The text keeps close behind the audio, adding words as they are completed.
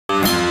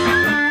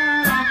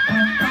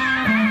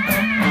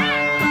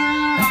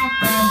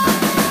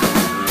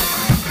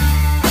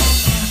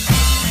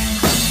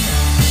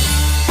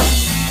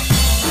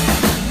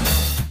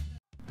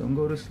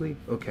asleep?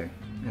 Okay,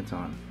 it's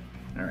on.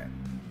 All right.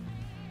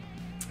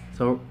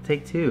 So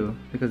take two,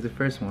 because the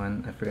first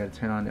one, I forgot to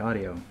turn on the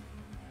audio.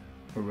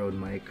 Or Rode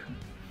mic.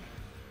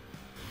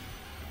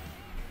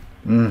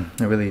 I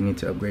really need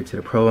to upgrade to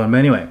the Pro one, but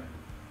anyway.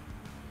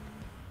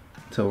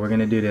 So we're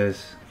gonna do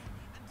this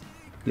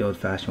the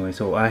old-fashioned way.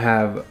 So I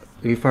have,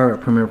 we fire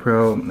up Premiere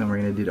Pro, and we're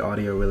gonna do the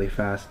audio really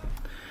fast.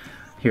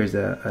 Here's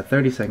a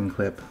 30-second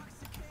clip.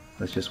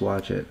 Let's just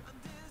watch it,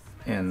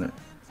 and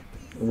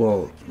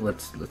well,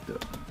 let's do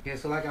it. Okay,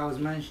 so like I was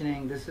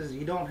mentioning, this is,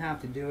 you don't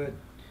have to do it,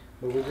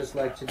 but we just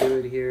like to do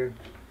it here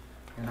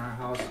in our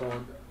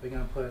household. We're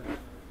gonna put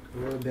a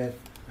little bit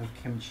of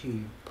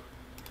kimchi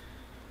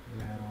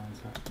right on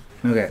top.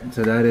 Okay,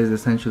 so that is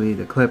essentially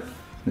the clip.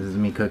 This is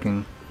me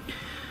cooking,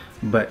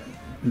 but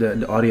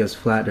the audio is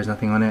flat. There's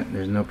nothing on it.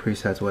 There's no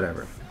presets,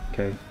 whatever.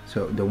 Okay,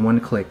 so the one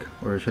click,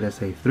 or should I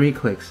say 3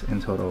 clicks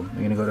in total.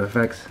 You're gonna go to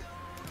effects,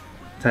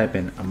 type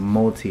in a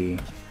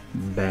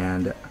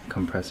multi-band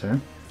compressor.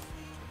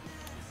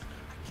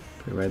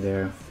 Put it right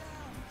there.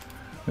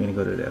 We're gonna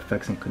go to the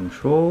effects and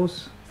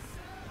controls.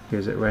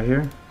 Here's it right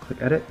here.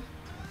 Click edit.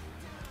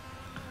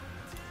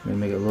 I'm gonna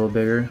make it a little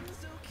bigger.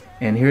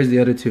 And here's the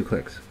other 2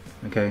 clicks.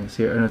 Okay,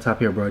 so you're on the top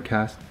here,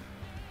 broadcast.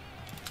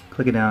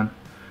 Click it down.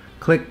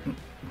 Click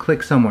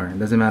somewhere. It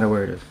doesn't matter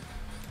where it is.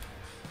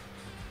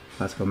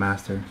 Classical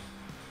master.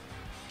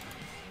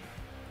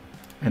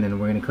 And then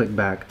we're gonna click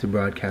back to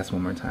broadcast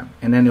one more time.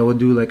 And then it will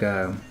do like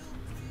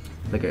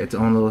its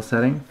own little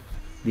setting.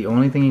 The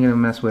only thing you're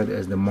gonna mess with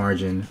is the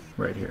margin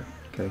right here.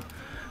 Okay,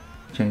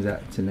 change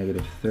that to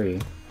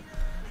 -3,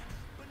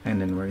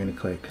 and then we're gonna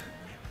click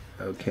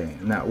OK.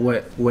 Now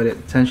what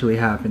essentially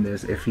happened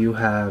is, if you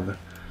have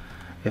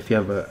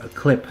a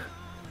clip,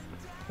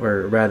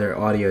 or rather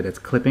audio that's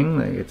clipping,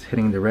 like it's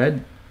hitting the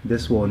red,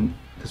 this will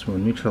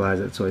neutralize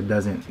it so it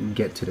doesn't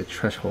get to the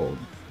threshold.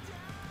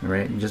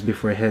 Right, just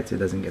before it hits, it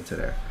doesn't get to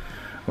there.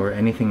 Or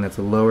anything that's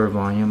a lower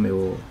volume, it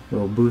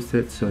will boost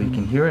it so you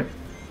can hear it.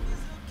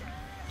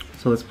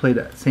 So let's play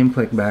that same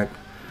clip back,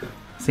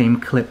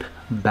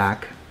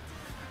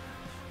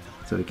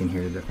 so we can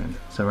hear the difference.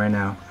 So right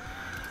now,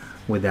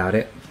 without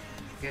it.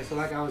 Okay, so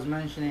like I was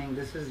mentioning,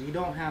 this is, you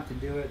don't have to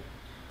do it,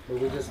 but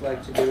we just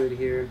like to do it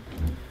here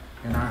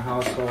in our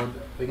household.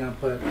 We're gonna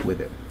put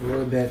with it a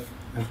little bit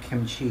of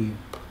kimchi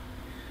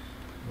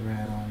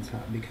right on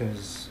top,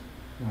 because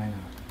why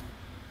not?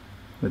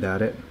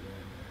 Without it.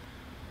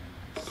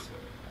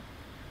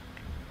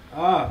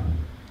 Ah,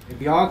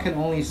 if y'all can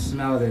only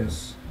smell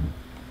this,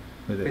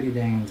 pretty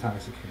dang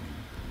intoxicating.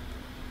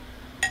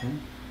 Okay.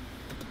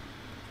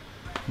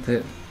 That's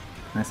it.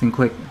 Nice and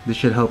quick. This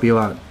should help you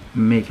out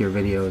make your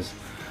videos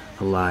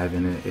alive,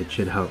 and it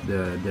should help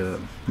the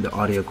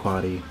audio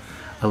quality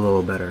a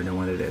little better than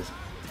what it is.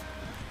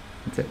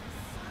 That's it.